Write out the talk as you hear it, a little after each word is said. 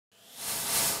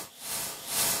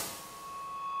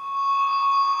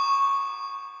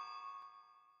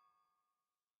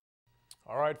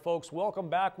All right, folks, welcome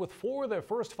back. With 4 of their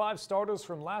first 5 starters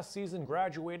from last season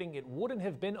graduating, it wouldn't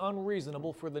have been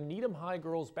unreasonable for the Needham High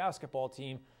girls basketball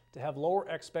team to have lower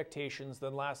expectations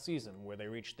than last season, where they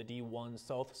reached the D1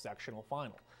 South sectional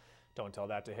final. Don't tell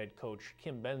that to head coach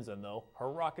Kim Benzan, though.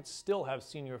 Her Rockets still have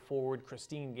senior forward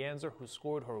Christine Ganser, who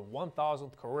scored her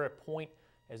 1,000th career point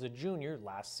as a junior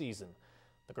last season.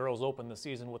 The girls opened the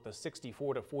season with a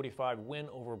 64-45 win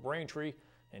over Braintree,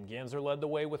 and Ganser led the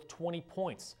way with 20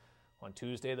 points. On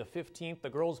Tuesday the 15th, the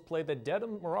girls played the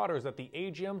Dedham Marauders at the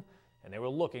A-Gym, and they were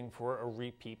looking for a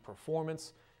repeat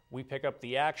performance. We pick up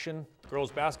the action. The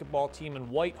girls basketball team in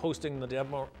white hosting the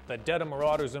Dedham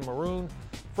Marauders in maroon.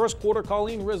 First quarter,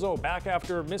 Colleen Rizzo back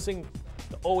after missing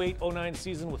the 08-09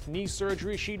 season with knee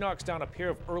surgery. She knocks down a pair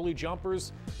of early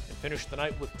jumpers and finished the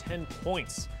night with 10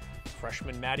 points.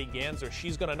 Freshman Maddie Ganser,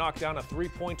 she's going to knock down a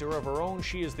three-pointer of her own.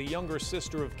 She is the younger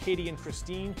sister of Katie and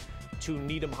Christine, 2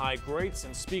 Needham High greats.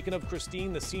 And speaking of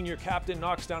Christine, the senior captain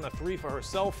knocks down a 3 for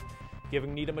herself,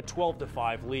 giving Needham a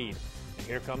 12-5 lead. And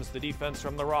here comes the defense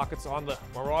from the Rockets on the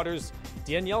Marauders.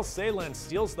 Danielle Sayland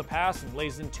steals the pass and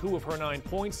lays in 2 of her 9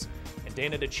 points. And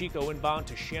Dana DeChico inbound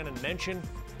to Shannon Mention,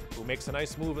 who makes a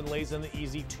nice move and lays in the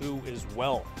easy 2 as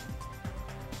well.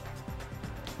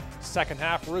 Second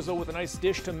half, Rizzo with a nice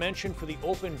dish to Mention for the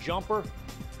open jumper.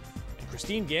 And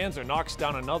Christine Ganser knocks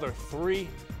down another 3.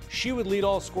 She would lead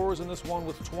all scorers in this one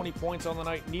with 20 points on the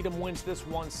night. Needham wins this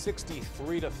one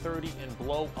 63-30 in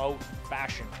blowout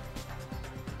fashion.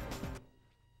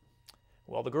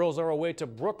 Well, the girls are away to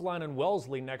Brookline and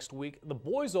Wellesley next week. The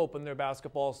boys open their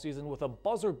basketball season with a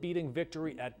buzzer-beating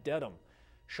victory at Dedham.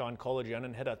 Sean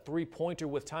Culligenon hit a 3-pointer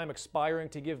with time expiring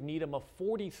to give Needham a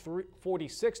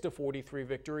 46-43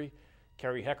 victory.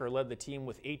 Carrie Hecker led the team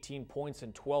with 18 points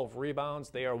and 12 rebounds.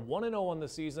 They are 1-0 on the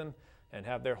season and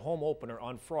have their home opener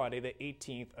on Friday the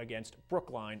 18th against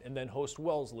Brookline, and then host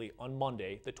Wellesley on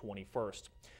Monday the 21st.